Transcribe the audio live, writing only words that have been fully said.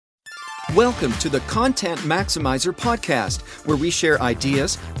Welcome to the Content Maximizer podcast, where we share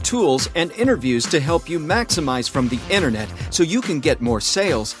ideas, tools, and interviews to help you maximize from the internet so you can get more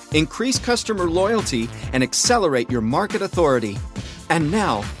sales, increase customer loyalty, and accelerate your market authority. And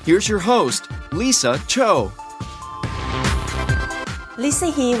now, here's your host, Lisa Cho. Lisa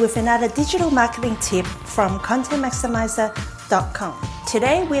here with another digital marketing tip from ContentMaximizer.com.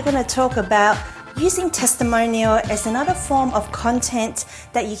 Today we're going to talk about using testimonial as another form of content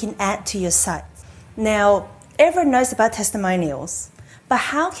that you can add to your site. Now, everyone knows about testimonials, but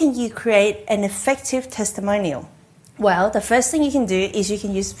how can you create an effective testimonial? Well, the first thing you can do is you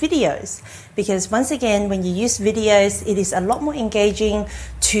can use videos, because once again, when you use videos, it is a lot more engaging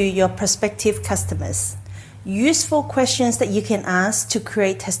to your prospective customers. Useful questions that you can ask to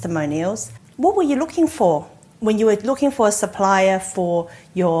create testimonials. What were you looking for when you were looking for a supplier for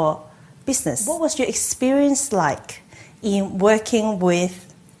your business? What was your experience like in working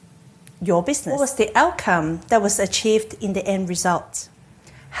with your business? What was the outcome that was achieved in the end result?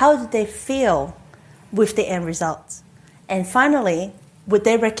 How did they feel with the end result? And finally, would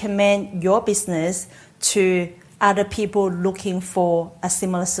they recommend your business to other people looking for a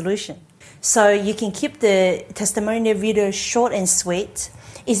similar solution? So you can keep the testimonial video short and sweet.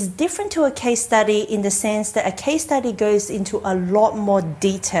 It's different to a case study in the sense that a case study goes into a lot more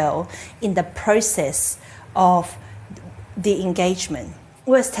detail in the process of the engagement.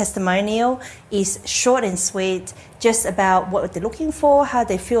 Whereas testimonial is short and sweet, just about what they're looking for, how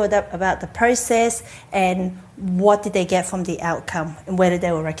they feel about the process, and what did they get from the outcome, and whether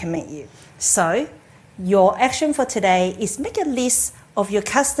they will recommend you. So your action for today is make a list of your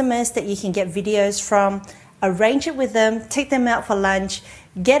customers that you can get videos from, arrange it with them, take them out for lunch,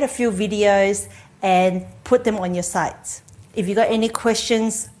 get a few videos, and put them on your site. If you got any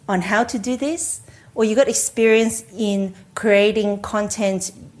questions on how to do this, or you got experience in creating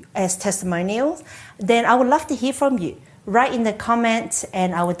content as testimonials, then I would love to hear from you. Write in the comments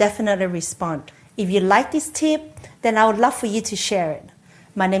and I will definitely respond. If you like this tip, then I would love for you to share it.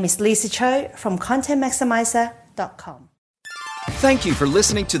 My name is Lisa Cho from ContentMaximizer.com. Thank you for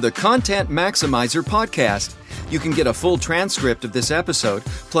listening to the Content Maximizer podcast. You can get a full transcript of this episode,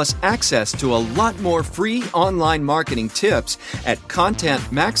 plus access to a lot more free online marketing tips at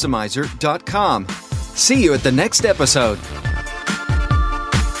ContentMaximizer.com. See you at the next episode.